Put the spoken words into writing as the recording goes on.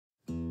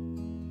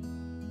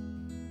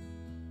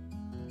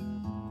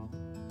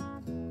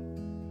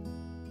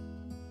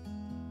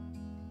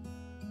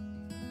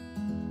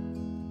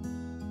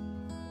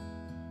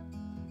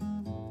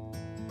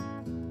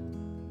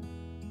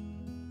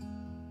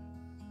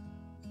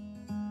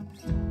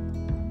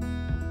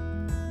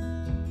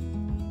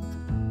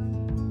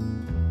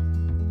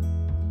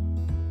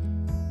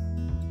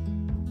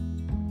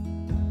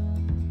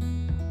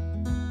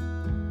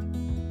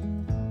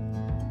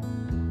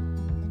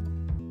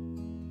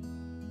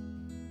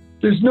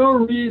There's no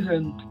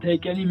reason to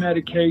take any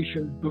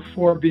medication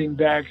before being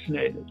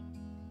vaccinated.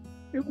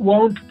 It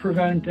won't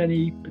prevent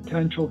any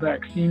potential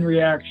vaccine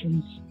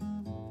reactions.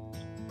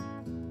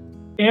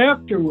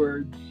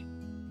 Afterwards,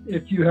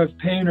 if you have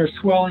pain or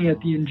swelling at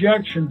the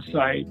injection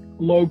site,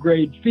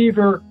 low-grade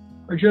fever,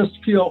 or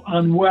just feel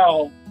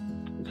unwell,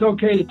 it's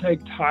okay to take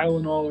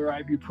Tylenol or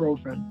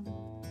ibuprofen.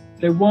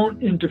 They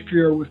won't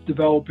interfere with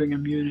developing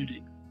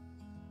immunity.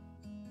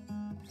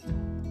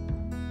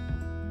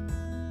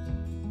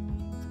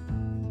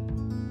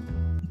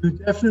 You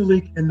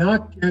definitely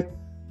cannot get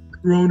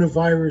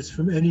coronavirus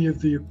from any of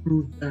the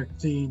approved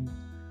vaccines.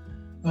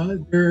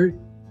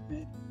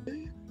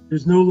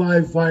 There's no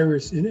live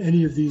virus in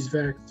any of these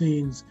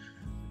vaccines.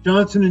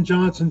 Johnson &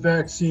 Johnson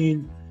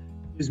vaccine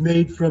is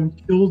made from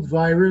killed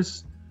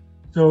virus,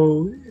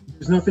 so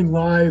there's nothing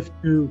live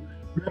to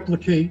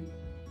replicate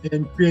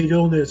and create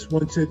illness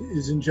once it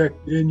is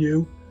injected in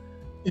you.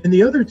 And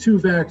the other two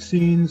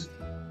vaccines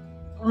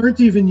aren't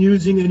even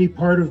using any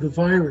part of the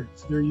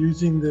virus. They're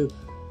using the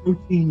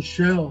protein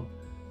shell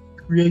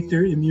to create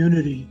their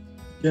immunity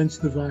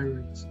against the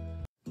virus.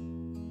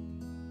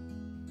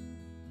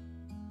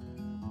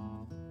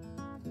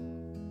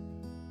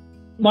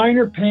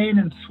 Minor pain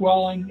and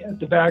swelling at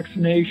the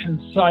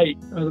vaccination site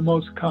are the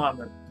most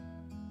common.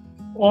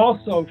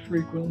 Also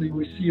frequently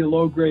we see a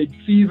low-grade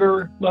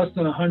fever, less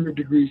than 100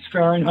 degrees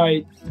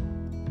Fahrenheit,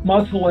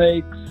 muscle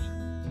aches,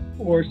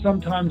 or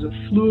sometimes a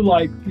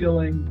flu-like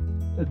feeling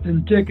that's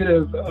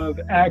indicative of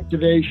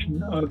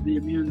activation of the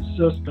immune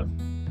system.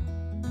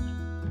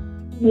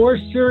 More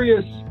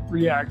serious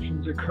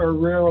reactions occur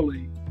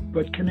rarely,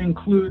 but can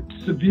include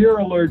severe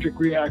allergic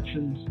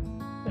reactions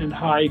and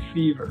high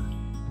fever.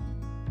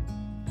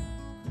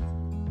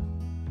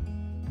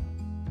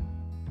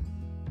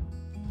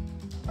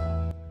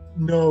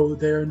 No,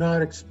 they are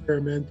not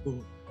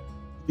experimental.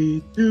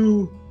 The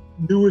two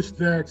newest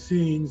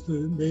vaccines,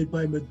 made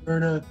by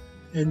Moderna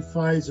and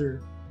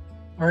Pfizer,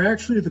 are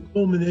actually the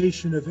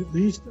culmination of at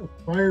least a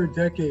prior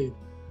decade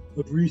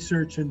of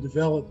research and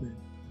development.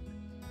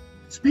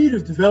 The speed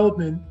of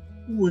development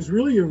was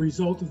really a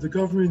result of the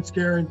government's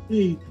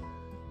guarantee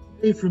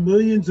to pay for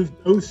millions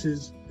of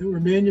doses that were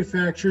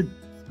manufactured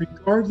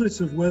regardless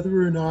of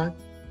whether or not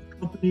the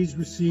companies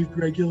received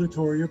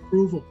regulatory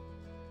approval.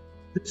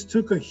 This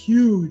took a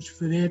huge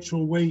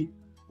financial weight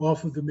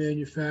off of the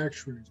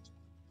manufacturers.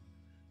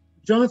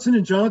 The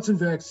Johnson & Johnson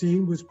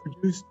vaccine was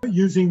produced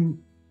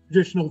using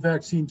traditional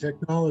vaccine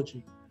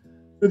technology.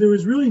 So there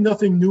was really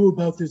nothing new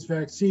about this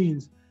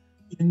vaccine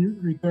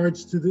in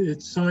regards to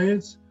its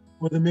science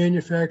or the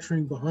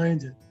manufacturing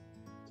behind it.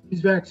 These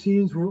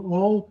vaccines were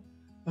all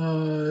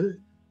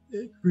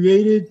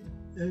created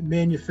and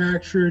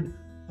manufactured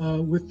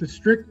with the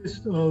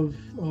strictest of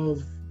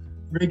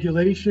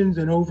regulations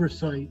and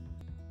oversight.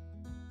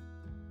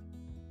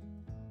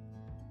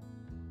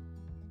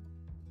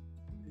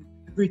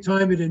 Every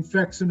time it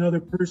infects another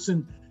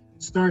person,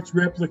 it starts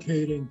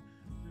replicating.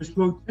 There's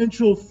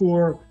potential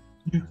for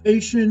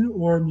mutation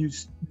or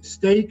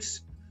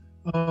mistakes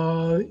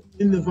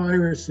in the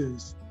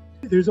viruses.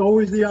 There's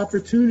always the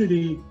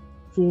opportunity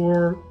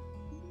for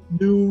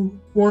new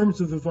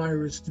forms of the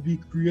virus to be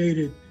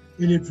created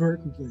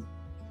inadvertently.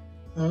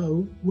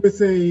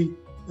 With a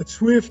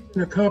swift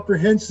and a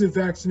comprehensive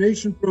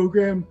vaccination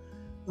program,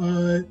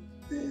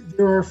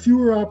 there are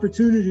fewer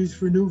opportunities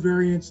for new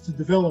variants to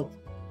develop.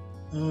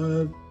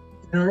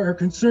 Our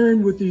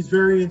concern with these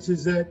variants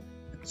is that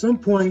at some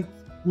point,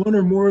 one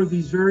or more of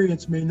these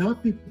variants may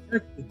not be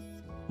protected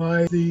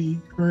by the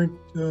current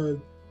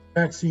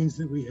vaccines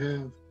that we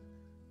have.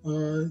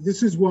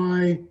 This is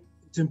why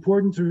it's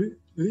important to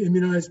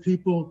immunize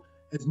people,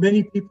 as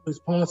many people as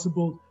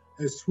possible,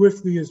 as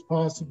swiftly as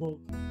possible.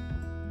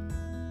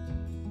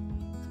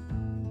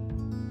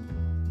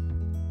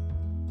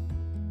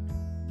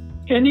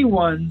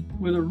 Anyone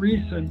with a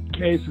recent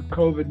case of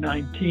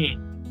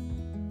COVID-19,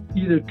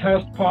 either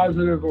test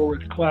positive or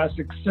with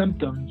classic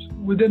symptoms,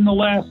 within the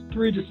last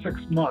 3 to 6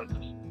 months,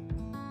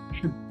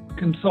 should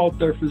consult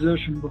their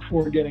physician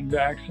before getting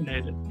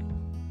vaccinated.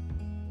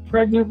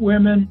 Pregnant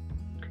women,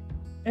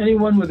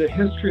 anyone with a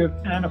history of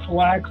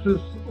anaphylaxis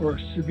or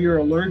severe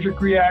allergic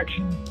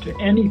reaction to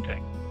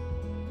anything,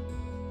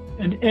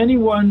 and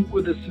anyone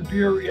with a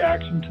severe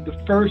reaction to the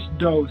first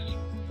dose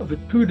of a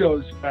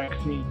 2-dose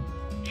vaccine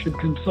should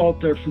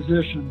consult their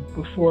physician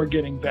before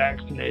getting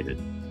vaccinated.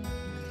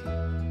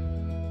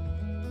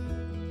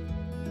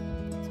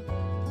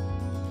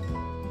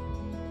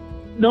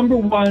 Number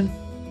one,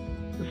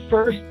 the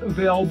first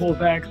available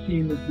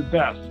vaccine is the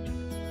best.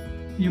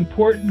 The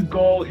important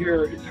goal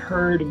here is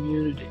herd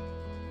immunity.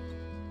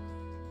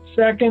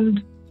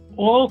 Second,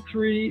 all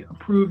 3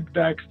 approved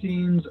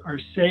vaccines are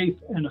safe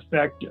and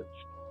effective.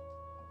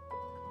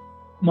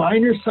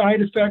 Minor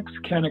side effects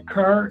can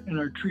occur and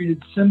are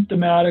treated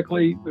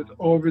symptomatically with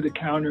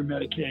over-the-counter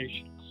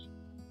medications.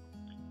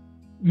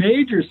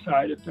 Major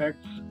side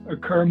effects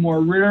occur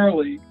more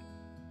rarely,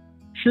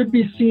 should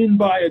be seen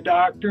by a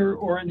doctor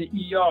or in the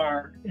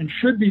ER, and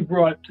should be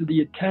brought to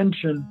the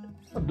attention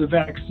of the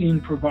vaccine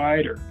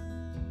provider.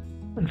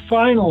 And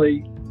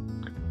finally,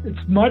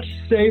 It's much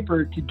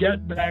safer to get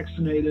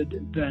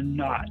vaccinated than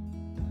not.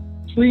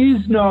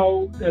 Please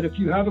know that if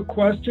you have a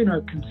question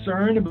or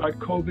concern about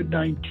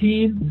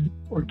COVID-19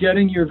 or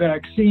getting your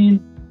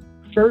vaccine,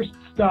 First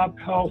Stop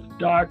Health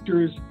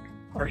doctors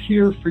are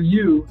here for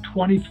you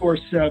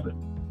 24/7.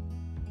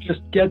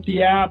 Just get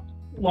the app,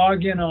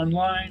 log in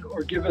online,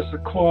 or give us a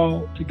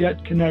call to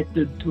get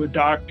connected to a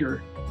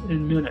doctor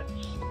in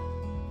minutes.